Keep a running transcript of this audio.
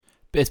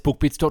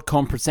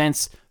BestBookBits.com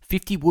presents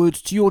 50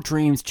 Words to Your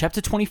Dreams, Chapter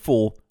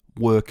 24,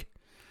 Work.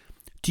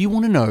 Do you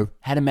want to know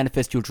how to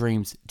manifest your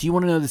dreams? Do you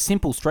want to know the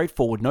simple,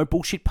 straightforward, no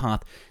bullshit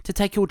path to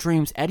take your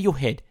dreams out of your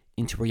head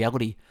into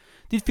reality?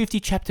 This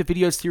 50-chapter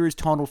video series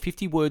titled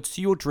 50 Words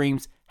to Your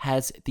Dreams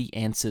has the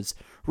answers.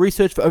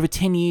 Researched for over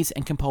 10 years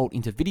and compiled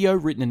into video,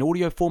 written and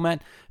audio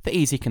format for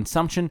easy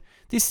consumption,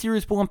 this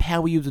series will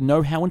empower you with the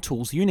know-how and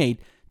tools you need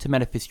to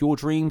manifest your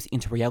dreams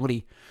into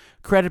reality.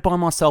 Created by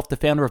myself, the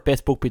founder of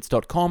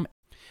BestBookBits.com,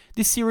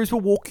 this series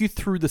will walk you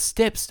through the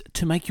steps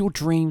to make your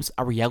dreams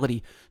a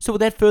reality. So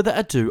without further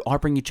ado, I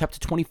bring you chapter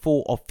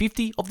 24 of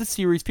 50 of the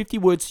series 50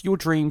 Words to Your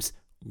Dreams,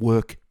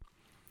 Work.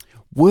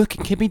 Work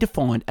can be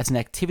defined as an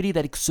activity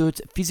that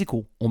exerts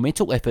physical or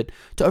mental effort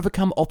to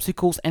overcome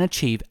obstacles and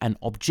achieve an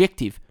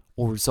objective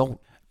or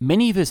result.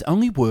 Many of us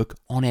only work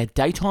on our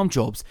daytime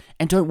jobs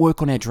and don't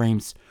work on our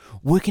dreams.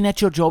 Working at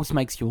your jobs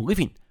makes you a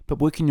living, but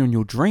working on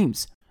your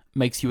dreams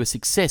makes you a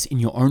success in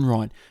your own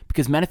right,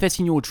 because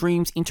manifesting your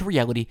dreams into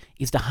reality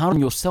is the harder on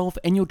yourself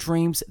and your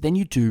dreams than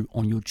you do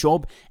on your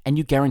job, and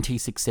you guarantee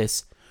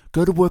success.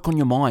 Go to work on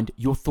your mind,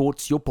 your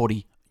thoughts, your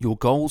body, your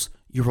goals,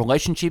 your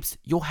relationships,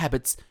 your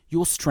habits,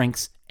 your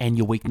strengths, and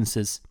your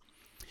weaknesses.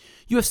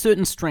 You have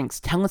certain strengths,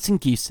 talents, and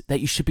gifts that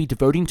you should be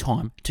devoting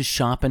time to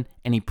sharpen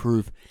and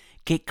improve.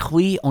 Get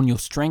clear on your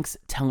strengths,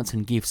 talents,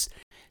 and gifts.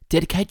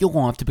 Dedicate your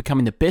life to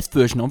becoming the best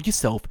version of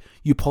yourself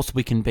you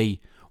possibly can be.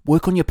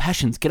 Work on your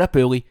passions, get up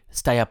early,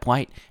 stay up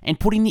late,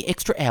 and put in the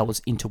extra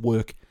hours into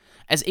work.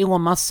 As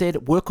Elon Musk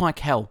said, work like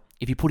hell.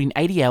 If you put in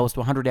 80 hours to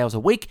 100 hours a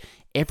week,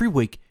 every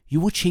week, you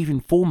will achieve in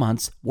 4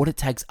 months what it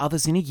takes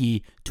others in a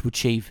year to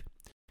achieve.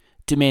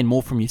 Demand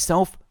more from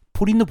yourself,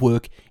 put in the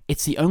work.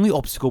 It's the only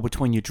obstacle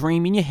between your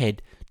dream in your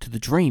head to the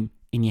dream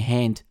in your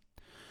hand.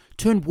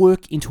 Turn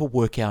work into a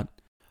workout.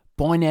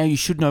 By now, you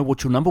should know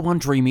what your number one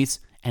dream is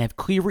and have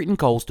clear written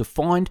goals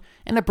defined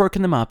and have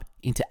broken them up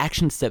into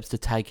action steps to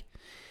take.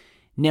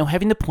 Now,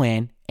 having the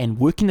plan and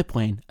working the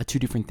plan are two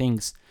different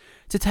things.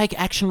 To take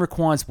action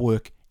requires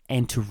work,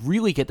 and to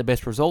really get the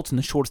best results in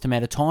the shortest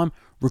amount of time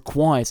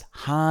requires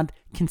hard,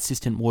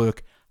 consistent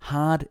work.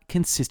 Hard,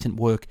 consistent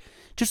work.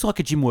 Just like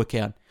a gym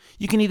workout.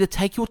 You can either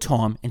take your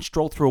time and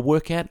stroll through a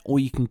workout, or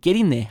you can get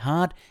in there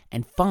hard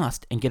and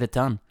fast and get it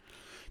done.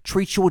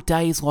 Treat your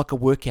days like a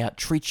workout.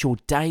 Treat your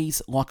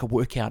days like a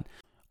workout.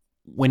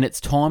 When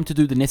it's time to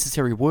do the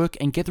necessary work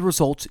and get the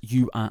results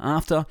you are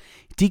after,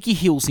 dig your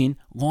heels in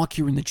like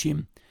you're in the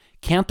gym.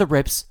 Count the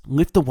reps,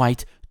 lift the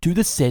weight, do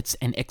the sets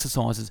and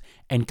exercises,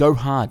 and go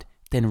hard,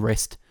 then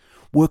rest.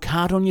 Work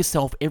hard on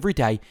yourself every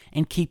day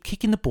and keep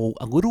kicking the ball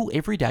a little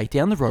every day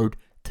down the road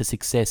to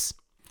success.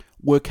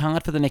 Work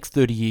hard for the next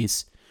 30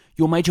 years.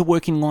 Your major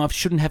work in life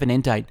shouldn't have an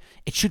end date.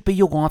 It should be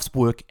your life's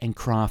work and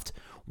craft,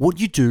 what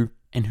you do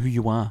and who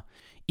you are.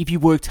 If you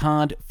worked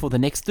hard for the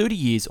next 30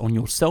 years on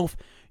yourself,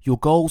 your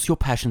goals, your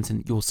passions,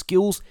 and your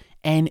skills,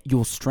 and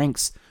your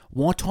strengths,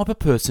 what type of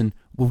person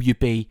will you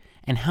be,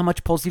 and how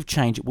much positive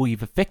change will you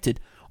have affected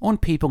on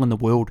people in the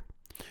world?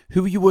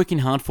 Who are you working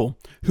hard for?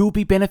 Who will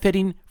be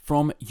benefiting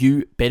from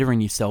you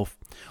bettering yourself?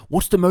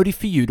 What's the motive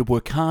for you to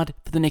work hard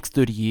for the next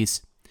 30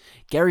 years?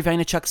 Gary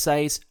Vaynerchuk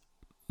says,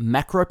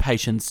 macro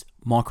patience,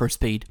 micro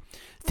speed.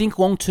 Think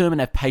long-term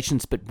and have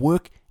patience, but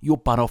work your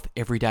butt off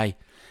every day.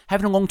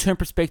 Having a long-term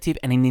perspective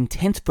and an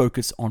intense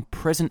focus on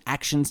present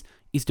actions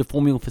is the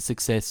formula for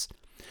success.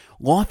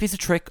 Life is a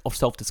trek of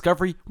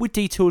self-discovery with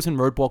detours and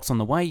roadblocks on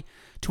the way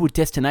to a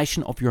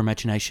destination of your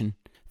imagination.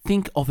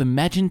 Think of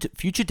imagined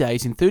future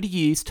days in 30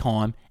 years'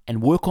 time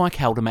and work like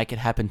hell to make it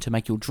happen, to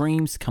make your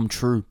dreams come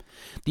true.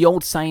 The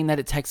old saying that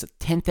it takes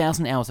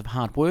 10,000 hours of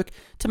hard work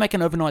to make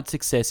an overnight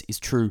success is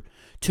true.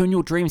 Turn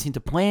your dreams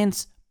into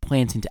plans,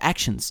 plans into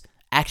actions,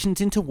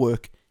 actions into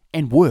work,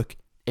 and work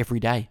every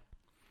day.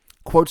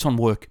 Quotes on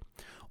work.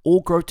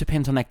 All growth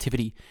depends on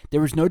activity.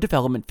 There is no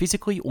development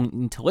physically or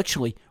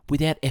intellectually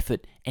without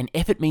effort, and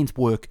effort means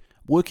work.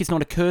 Work is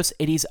not a curse,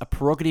 it is a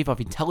prerogative of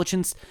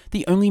intelligence,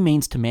 the only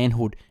means to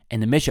manhood,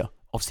 and the measure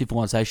of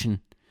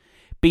civilization.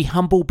 Be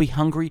humble, be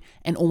hungry,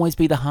 and always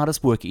be the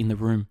hardest worker in the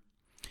room.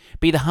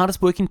 Be the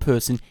hardest working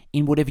person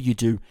in whatever you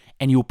do,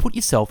 and you will put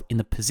yourself in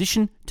the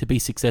position to be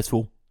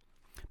successful.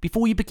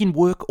 Before you begin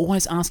work,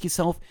 always ask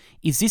yourself,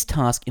 is this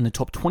task in the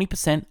top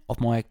 20%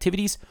 of my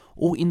activities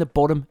or in the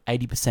bottom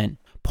 80%?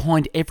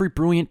 Behind every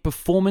brilliant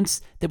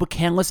performance, there were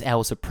countless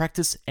hours of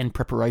practice and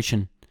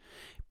preparation.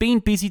 Being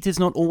busy does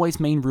not always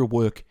mean real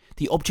work.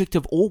 The object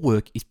of all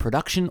work is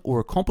production or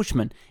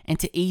accomplishment, and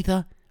to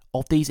either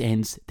of these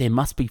ends, there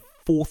must be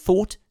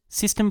forethought,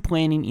 system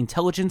planning,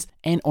 intelligence,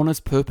 and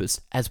honest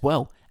purpose, as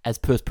well as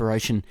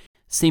perspiration.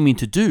 Seeming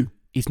to do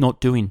is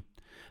not doing.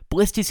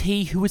 Blessed is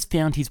he who has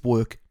found his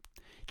work.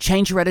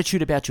 Change your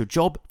attitude about your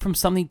job from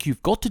something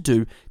you've got to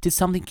do to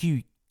something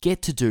you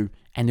get to do,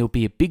 and there will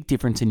be a big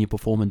difference in your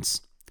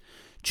performance.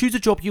 Choose a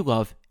job you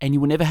love, and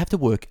you will never have to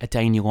work a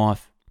day in your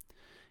life.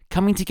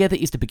 Coming together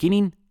is the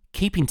beginning,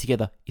 keeping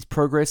together is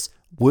progress,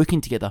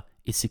 working together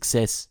is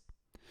success.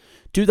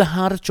 Do the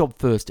hardest job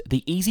first,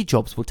 the easy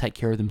jobs will take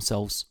care of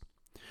themselves.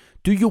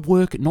 Do your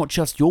work, not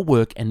just your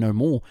work and no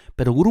more,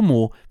 but a little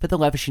more for the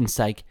lavishing's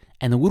sake,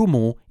 and the little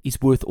more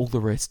is worth all the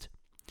rest.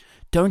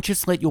 Don't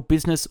just let your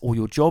business or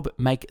your job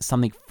make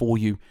something for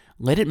you.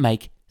 Let it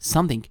make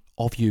something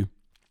of you.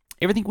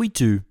 Everything we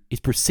do is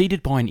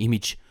preceded by an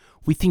image.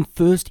 We think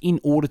first in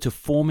order to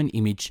form an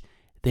image,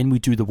 then we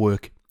do the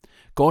work.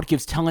 God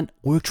gives talent,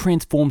 work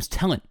transforms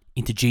talent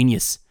into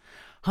genius.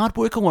 Hard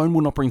work alone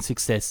will not bring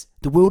success.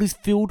 The world is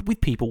filled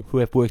with people who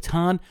have worked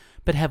hard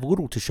but have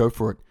little to show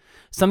for it.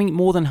 Something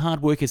more than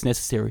hard work is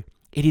necessary.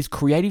 It is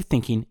creative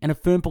thinking and a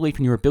firm belief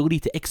in your ability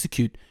to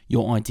execute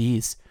your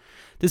ideas.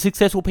 The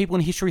successful people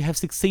in history have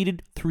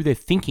succeeded through their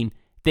thinking.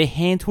 Their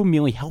hands were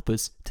merely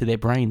helpers to their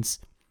brains.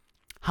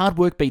 Hard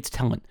work beats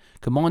talent.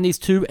 Combine these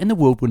two and the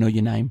world will know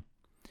your name.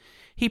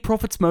 He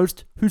profits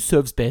most who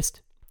serves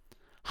best.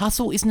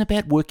 Hustle isn't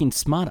about working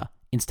smarter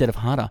instead of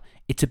harder.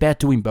 It's about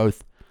doing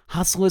both.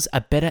 Hustlers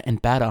are better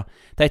and badder.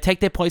 They take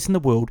their place in the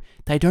world.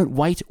 They don't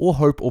wait or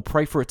hope or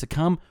pray for it to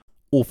come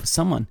or for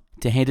someone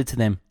to hand it to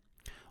them.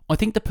 I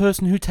think the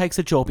person who takes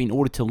a job in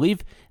order to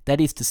live, that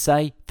is to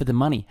say, for the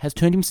money, has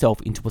turned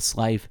himself into a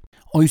slave.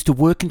 I used to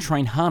work and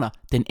train harder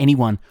than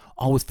anyone.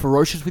 I was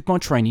ferocious with my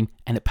training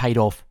and it paid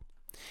off.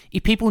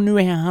 If people knew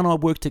how hard I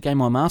worked to gain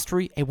my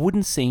mastery, it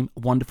wouldn't seem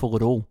wonderful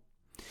at all.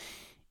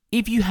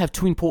 If you have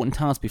two important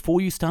tasks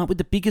before you, start with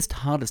the biggest,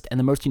 hardest, and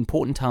the most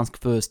important task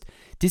first.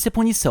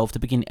 Discipline yourself to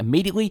begin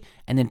immediately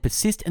and then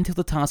persist until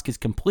the task is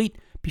complete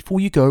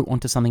before you go on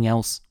to something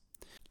else.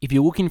 If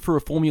you're looking for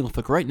a formula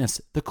for greatness,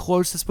 the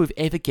closest we've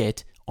ever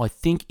get, I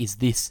think, is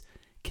this: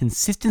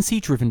 consistency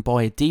driven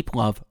by a deep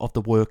love of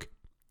the work.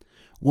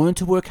 Learn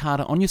to work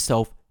harder on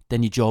yourself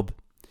than your job.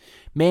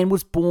 Man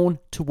was born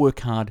to work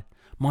hard.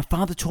 My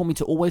father taught me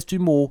to always do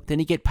more than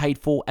you get paid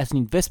for as an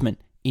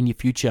investment in your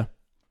future.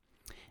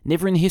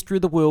 Never in the history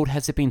of the world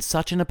has there been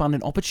such an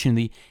abundant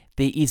opportunity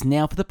there is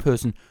now for the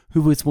person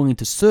who is willing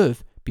to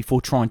serve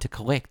before trying to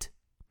collect.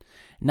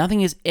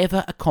 Nothing is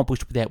ever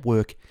accomplished without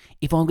work.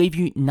 If I leave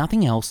you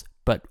nothing else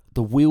but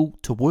the will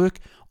to work,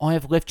 I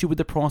have left you with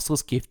the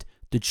priceless gift,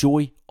 the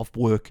joy of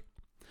work.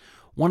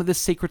 One of the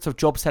secrets of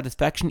job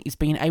satisfaction is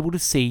being able to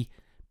see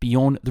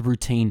beyond the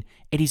routine.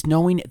 It is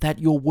knowing that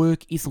your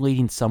work is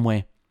leading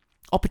somewhere.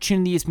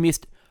 Opportunity is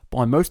missed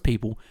by most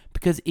people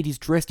because it is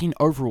dressed in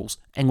overalls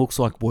and looks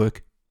like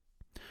work.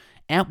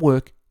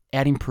 Outwork,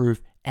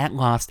 out-improve,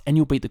 outlast, and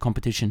you'll beat the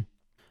competition.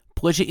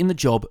 Pleasure in the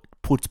job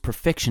puts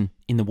perfection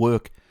in the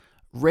work.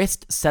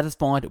 Rest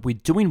satisfied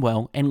with doing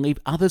well and leave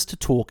others to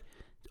talk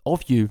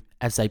of you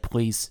as they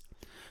please.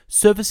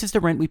 Service is the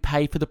rent we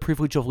pay for the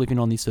privilege of living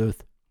on this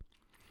earth.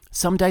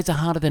 Some days are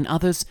harder than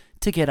others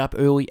to get up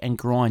early and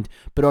grind,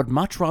 but I'd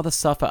much rather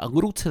suffer a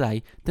little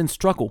today than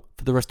struggle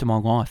for the rest of my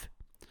life.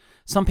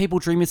 Some people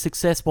dream of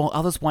success while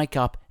others wake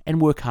up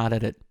and work hard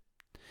at it.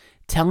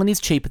 Talent is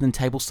cheaper than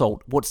table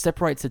salt. What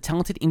separates the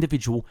talented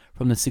individual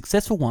from the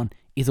successful one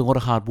is a lot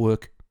of hard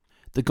work.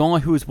 The guy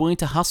who is willing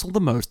to hustle the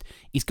most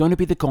is going to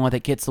be the guy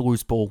that gets the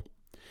loose ball.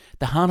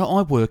 The harder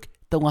I work,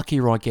 the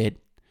luckier I get.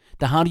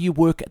 The harder you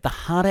work, the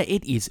harder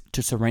it is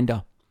to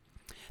surrender.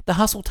 The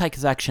hustle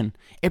takes action.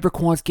 It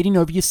requires getting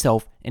over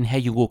yourself and how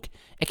you look.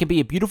 It can be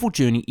a beautiful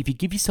journey if you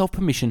give yourself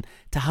permission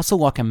to hustle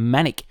like a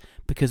maniac,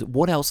 because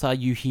what else are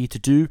you here to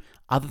do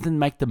other than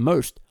make the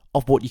most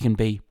of what you can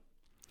be?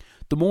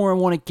 The more I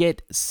want to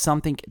get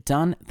something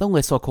done, the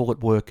less I call it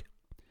work.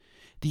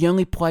 The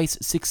only place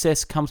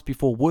success comes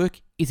before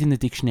work is in the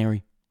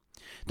dictionary.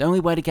 The only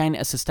way to gain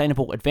a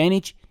sustainable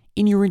advantage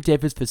in your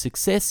endeavors for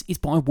success is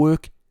by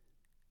work,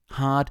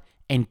 hard,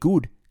 and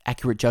good,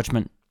 accurate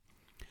judgment.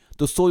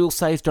 The soil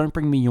says, don't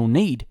bring me your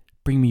need,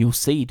 bring me your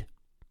seed.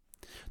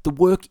 The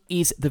work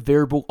is the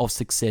variable of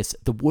success.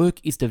 The work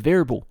is the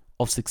variable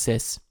of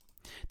success.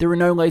 There are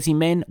no lazy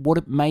men.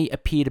 What may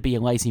appear to be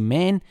a lazy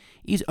man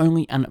is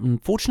only an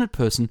unfortunate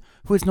person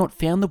who has not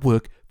found the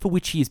work for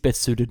which he is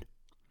best suited.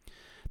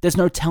 There's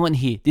no talent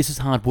here. This is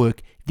hard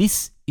work.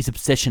 This is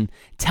obsession.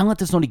 Talent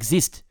does not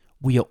exist.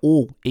 We are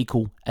all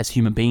equal as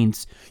human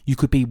beings. You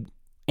could be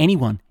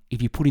anyone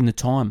if you put in the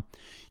time.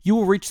 You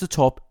will reach the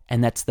top,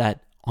 and that's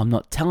that. I'm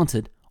not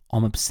talented.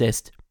 I'm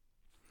obsessed.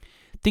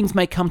 Things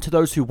may come to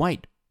those who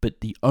wait,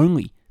 but the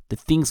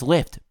things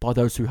left by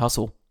those who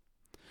hustle.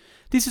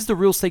 This is the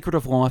real secret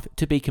of life,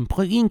 to be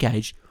completely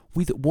engaged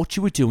with what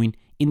you are doing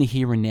in the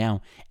here and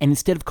now, and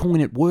instead of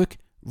calling it work,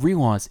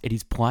 realize it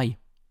is play.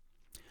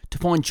 To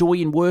find joy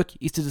in work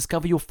is to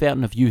discover your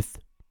fountain of youth.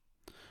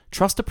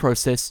 Trust the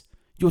process.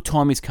 Your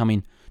time is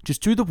coming.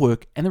 Just do the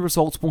work and the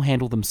results will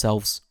handle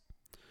themselves.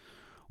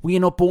 We are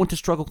not born to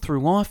struggle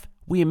through life.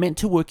 We are meant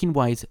to work in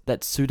ways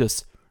that suit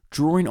us,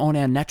 drawing on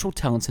our natural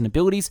talents and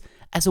abilities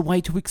as a way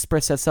to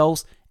express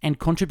ourselves and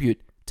contribute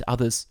to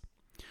others.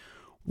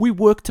 We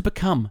work to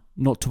become,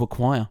 not to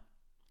acquire.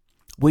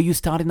 Where you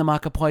start in the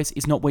marketplace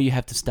is not where you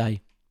have to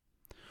stay.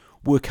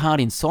 Work hard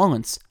in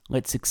silence,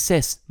 let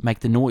success make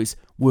the noise.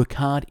 Work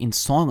hard in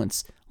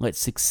silence, let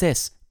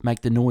success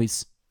make the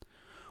noise.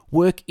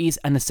 Work is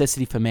a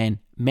necessity for man.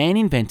 Man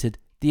invented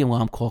the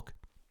alarm clock.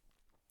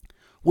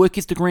 Work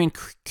is the grand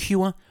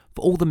cure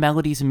for all the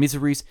maladies and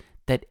miseries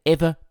that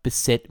ever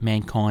beset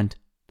mankind.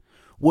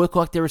 Work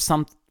like there is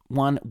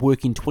someone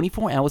working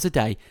 24 hours a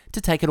day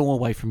to take it all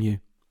away from you.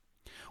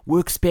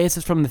 Work spares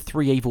us from the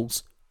three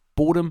evils: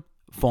 boredom,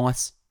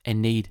 vice,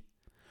 and need.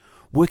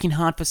 Working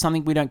hard for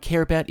something we don't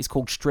care about is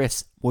called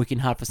stress. Working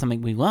hard for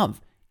something we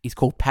love is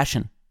called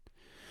passion.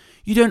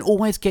 You don't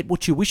always get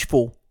what you wish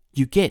for.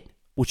 You get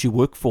what you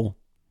work for.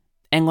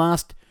 And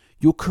last,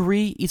 your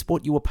career is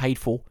what you are paid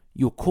for.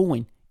 Your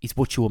calling is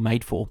what you are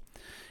made for.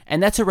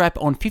 And that's a wrap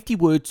on 50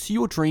 Words to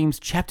Your Dreams,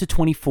 Chapter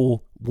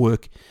 24,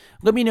 Work.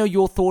 Let me know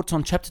your thoughts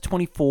on Chapter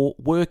 24,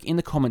 Work, in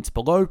the comments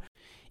below.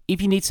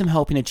 If you need some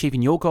help in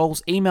achieving your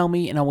goals, email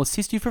me and I will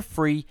assist you for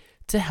free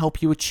to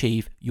help you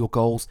achieve your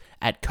goals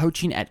at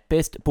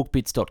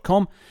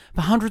coaching@bestbookbits.com.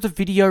 For hundreds of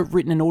video,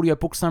 written and audio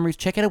book summaries,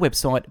 check out our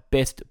website,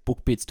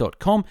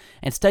 bestbookbits.com,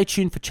 and stay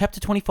tuned for Chapter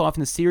 25 in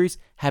the series,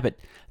 Habit.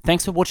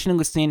 Thanks for watching and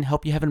listening.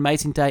 Hope you have an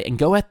amazing day and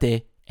go out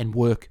there and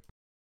work.